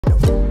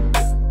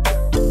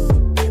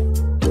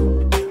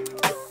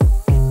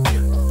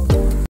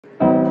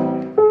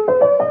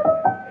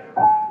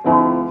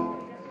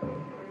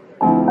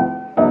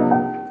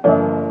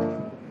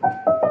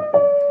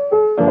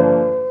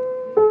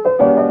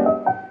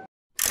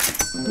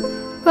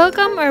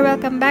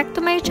Welcome back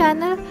to my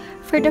channel.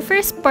 For the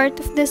first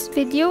part of this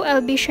video, I'll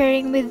be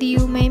sharing with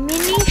you my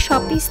mini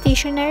Shopee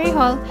stationery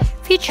haul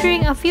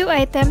featuring a few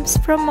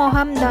items from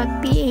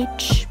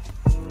mohamm.ph.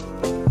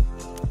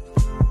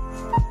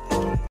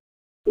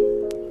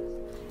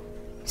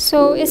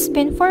 So it's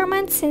been 4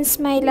 months since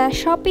my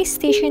last Shopee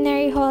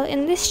stationery haul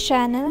in this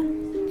channel,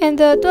 and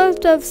the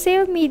 12/12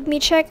 sale made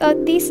me check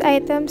out these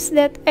items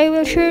that I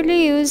will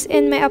surely use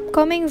in my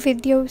upcoming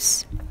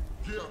videos.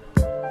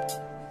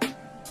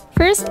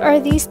 First are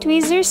these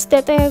tweezers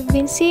that I have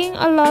been seeing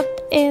a lot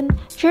in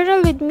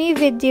Journal With Me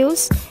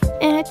videos,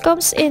 and it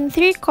comes in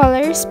 3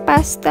 colors: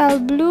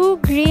 pastel, blue,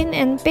 green,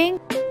 and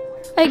pink.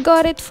 I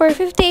got it for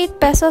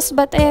 58 pesos,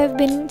 but I have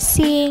been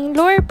seeing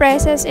lower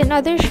prices in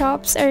other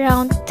shops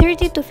around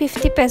 30 to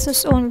 50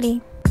 pesos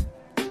only.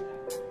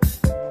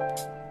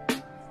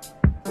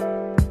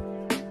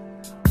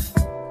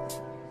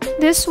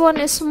 This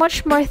one is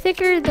much more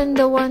thicker than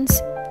the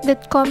ones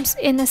that comes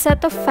in a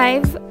set of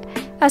 5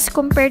 as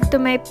compared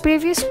to my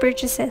previous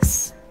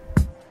purchases.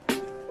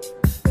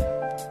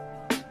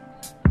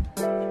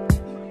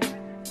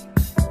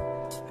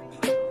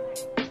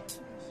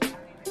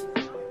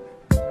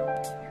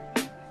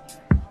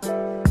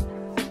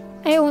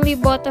 I only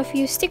bought a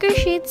few sticker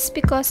sheets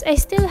because I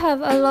still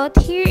have a lot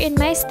here in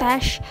my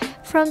stash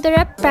from the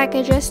wrap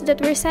packages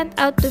that were sent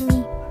out to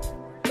me.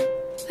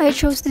 I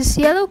chose this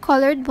yellow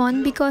colored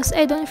one because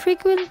I don't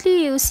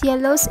frequently use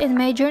yellows in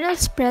my journal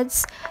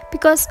spreads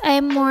because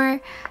I'm more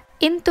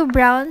into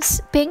browns,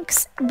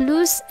 pinks,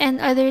 blues, and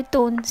other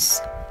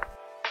tones.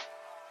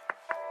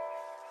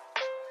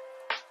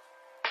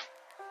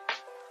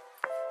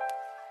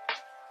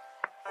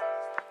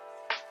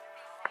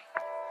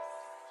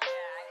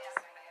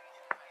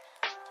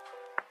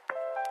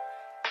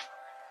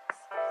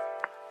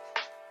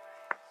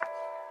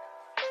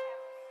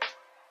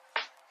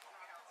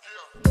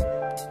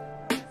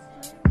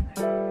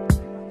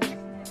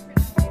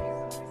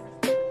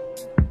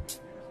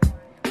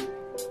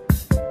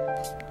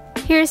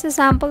 Here's a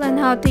sample on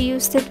how to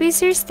use the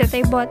tweezers that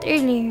I bought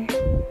earlier.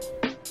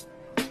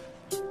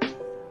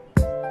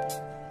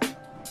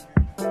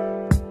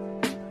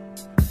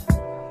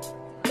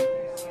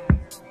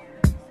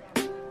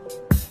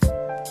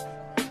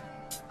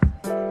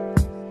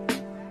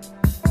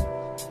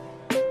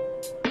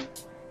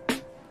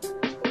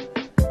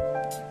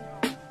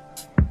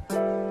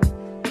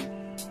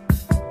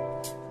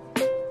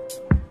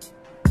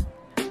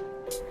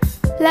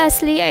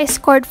 Lastly, I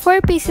scored 4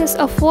 pieces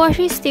of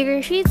washi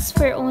sticker sheets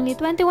for only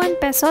 21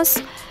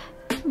 pesos,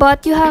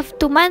 but you have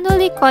to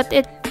manually cut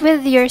it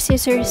with your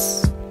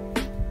scissors.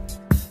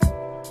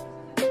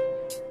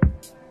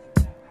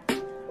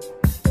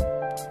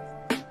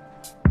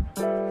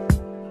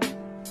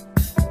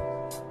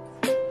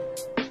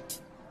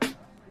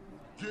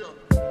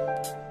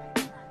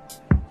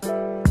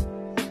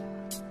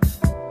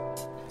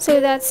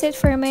 So that's it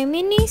for my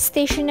mini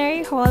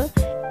stationery haul.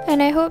 And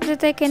I hope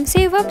that I can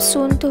save up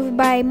soon to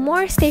buy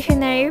more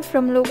stationery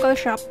from local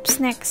shops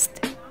next.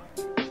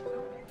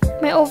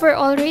 My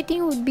overall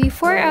rating would be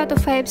 4 out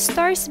of 5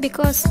 stars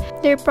because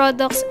their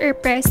products are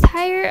priced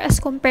higher as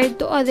compared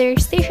to other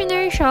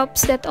stationery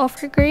shops that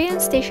offer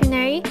Korean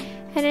stationery,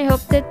 and I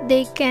hope that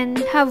they can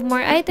have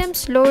more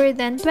items lower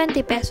than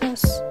 20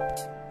 pesos.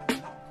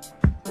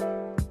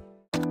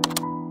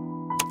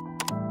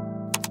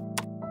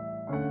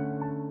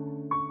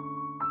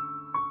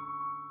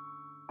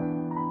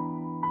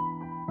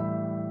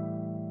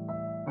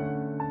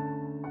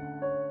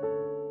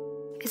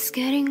 It's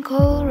getting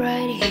cold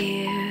right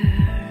here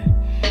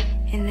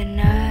in the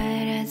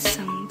night at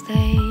some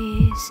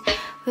place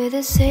with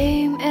the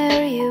same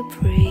air you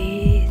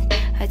breathe.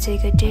 I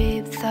take a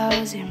deep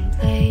 1,000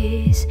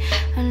 place.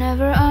 I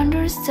never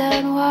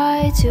understand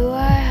why do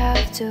I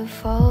have to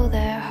fall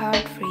that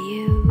hard for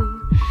you.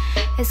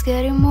 It's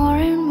getting more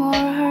and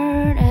more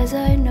hurt as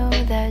I know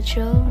that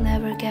you'll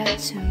never get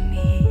to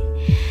me.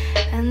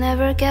 I'll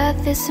never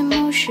get this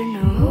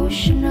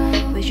emotional,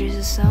 which is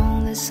a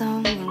song that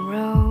someone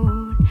wrote.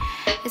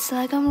 It's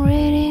like I'm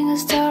reading a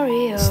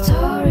story of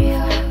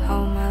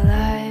how my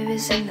life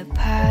is in the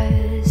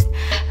past.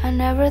 I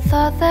never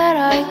thought that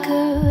I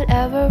could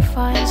ever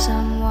find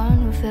someone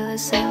who feels the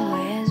same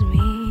way as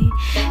me.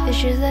 It's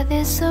just that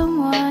this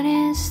someone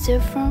is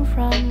different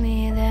from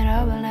me, that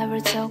I will never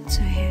talk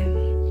to him.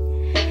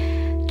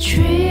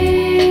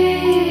 Dream,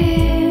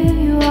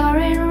 you are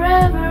in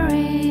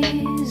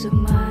reveries of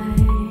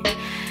mine.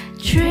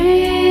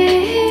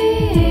 Dream,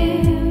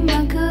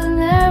 I could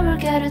never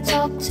get to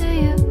talk to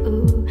you.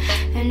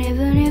 And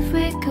even if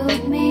we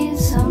could meet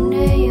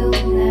someday,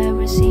 you'll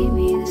never see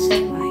me the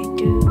same I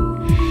do.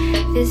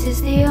 This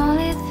is the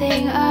only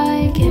thing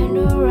I can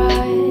do,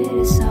 write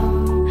a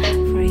song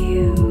for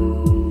you.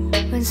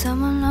 When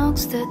someone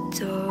knocks the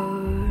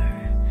door,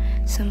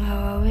 somehow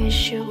I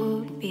wish it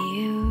would be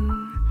you.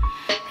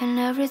 And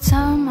every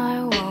time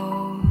I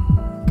walk,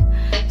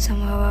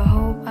 somehow I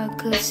hope I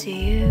could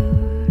see you.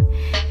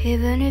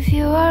 Even if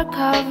you are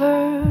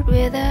covered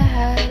with a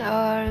hat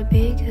or a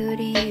big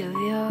hoodie of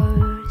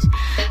yours,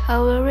 I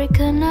will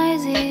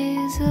recognize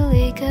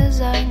easily, cause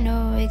I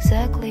know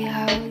exactly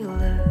how you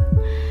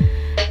look.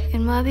 It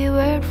might be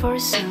weird for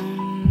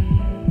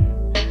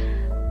some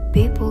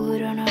people who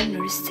don't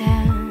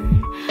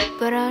understand,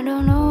 but I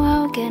don't know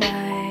how can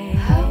I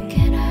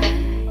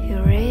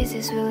erase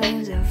these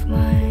feelings of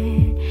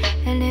mine.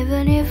 And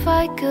even if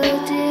I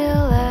could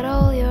delete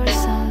all your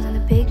sounds and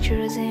the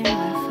pictures in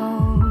my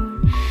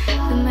phone,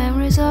 the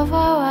memories of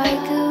how I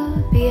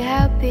could be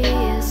happy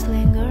is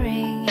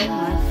lingering in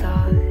my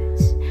thoughts.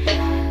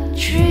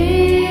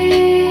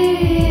 Dream,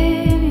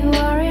 you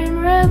are in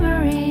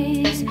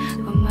reveries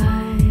of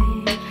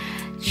mine.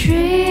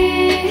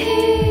 Dream,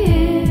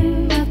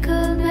 I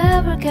could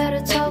never get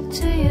to talk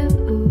to you.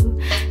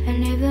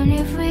 And even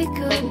if we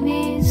could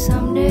meet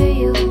someday,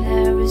 you'll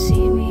never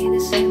see me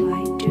the same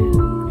I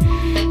do.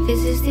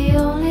 This is the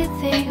only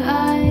thing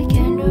I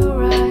can do,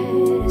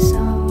 write a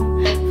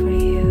song for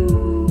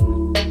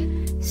you.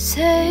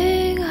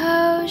 Saying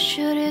how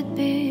should it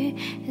be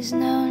is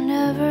now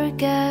never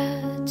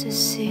get to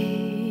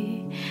see.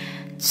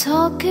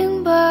 Talking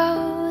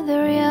about the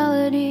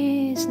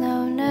reality is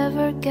now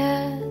never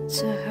get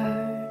to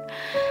hurt.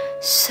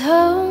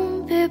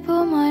 Some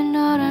people might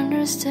not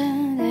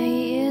understand that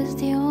he is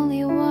the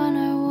only one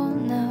I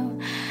want now.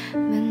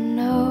 But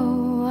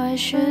no, I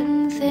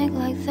shouldn't think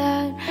like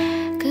that,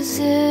 cause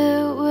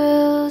it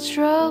will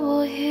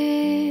trouble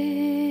him.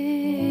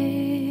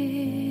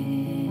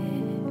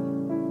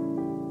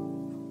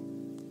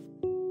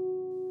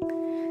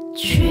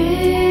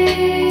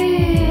 Dream,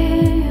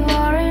 you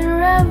are in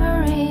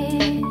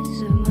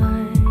reveries of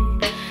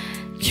mine.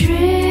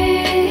 Dream,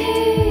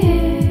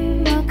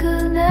 I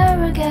could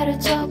never get to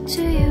talk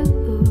to you.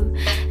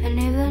 And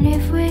even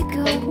if we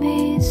could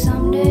meet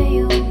someday,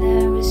 you'll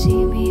never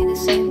see me the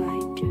same I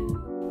do.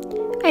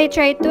 I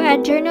try to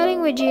add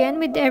journaling with Gian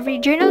with every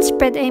journal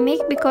spread I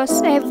make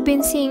because I've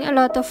been seeing a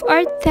lot of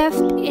art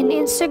theft in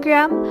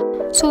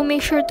Instagram, so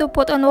make sure to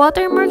put on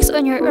watermarks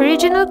on your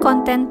original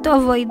content to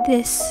avoid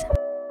this.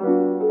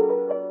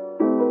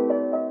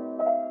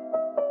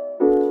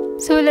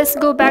 So let's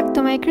go back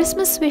to my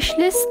Christmas wish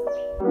list.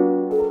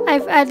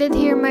 I've added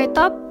here my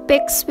top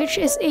picks, which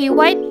is a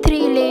white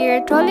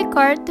 3-layer trolley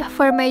cart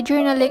for my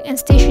journaling and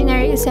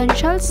stationery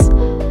essentials.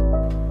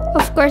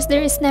 Of course,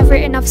 there is never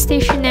enough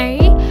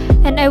stationery,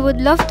 and I would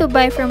love to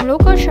buy from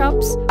local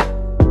shops.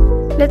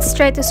 Let's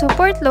try to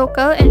support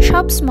local and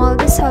shop small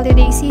this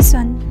holiday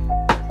season.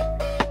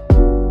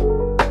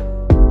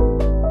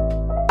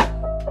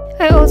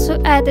 I also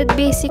added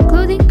basic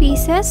clothing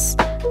pieces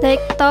like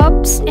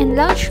tops and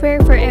loungewear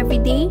for every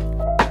day.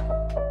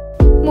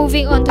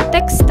 Moving on to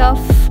tech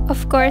stuff,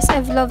 of course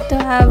I've loved to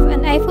have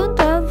an iPhone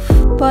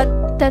 12, but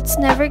that's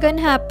never gonna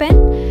happen,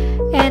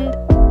 and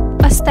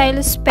a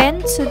stylus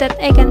pen so that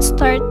I can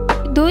start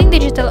doing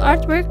digital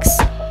artworks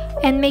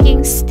and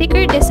making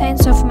sticker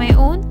designs of my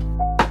own,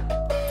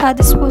 a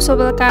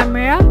disposable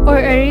camera or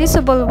a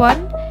reusable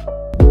one.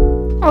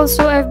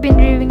 Also, I've been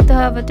dreaming to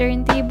have a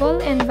turntable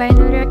and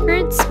vinyl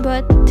records,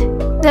 but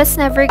that's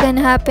never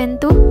gonna happen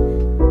too.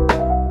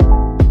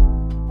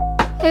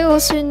 I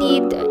also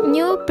need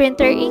new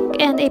printer ink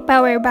and a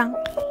power bank.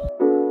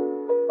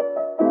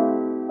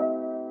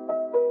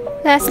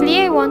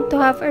 Lastly, I want to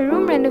have a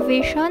room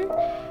renovation,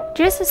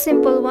 just a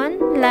simple one,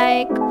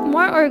 like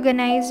more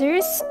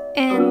organizers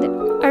and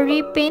a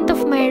repaint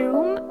of my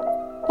room,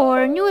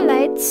 or new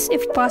lights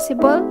if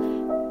possible,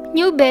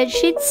 new bed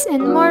sheets,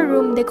 and more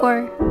room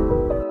decor.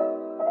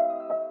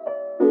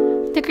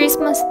 The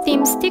Christmas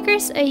themed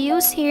stickers I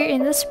use here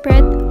in the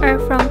spread are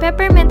from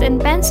Peppermint and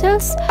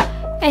Pencils,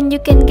 and you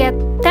can get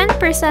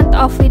 10%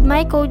 off with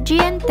my code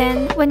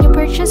GN10 when you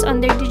purchase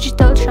on their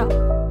digital shop.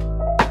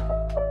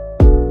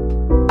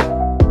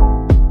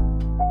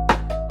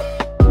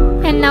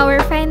 And now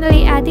we're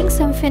finally adding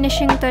some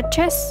finishing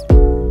touches.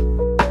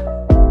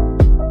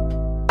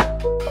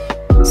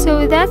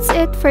 So that's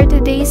it for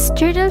today's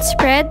journal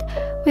spread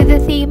with the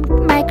theme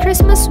My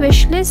Christmas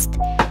Wish List,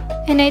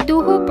 and I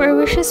do hope our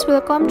wishes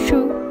will come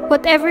true,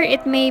 whatever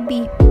it may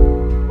be.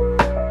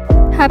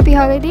 Happy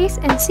holidays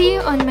and see you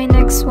on my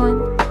next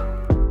one.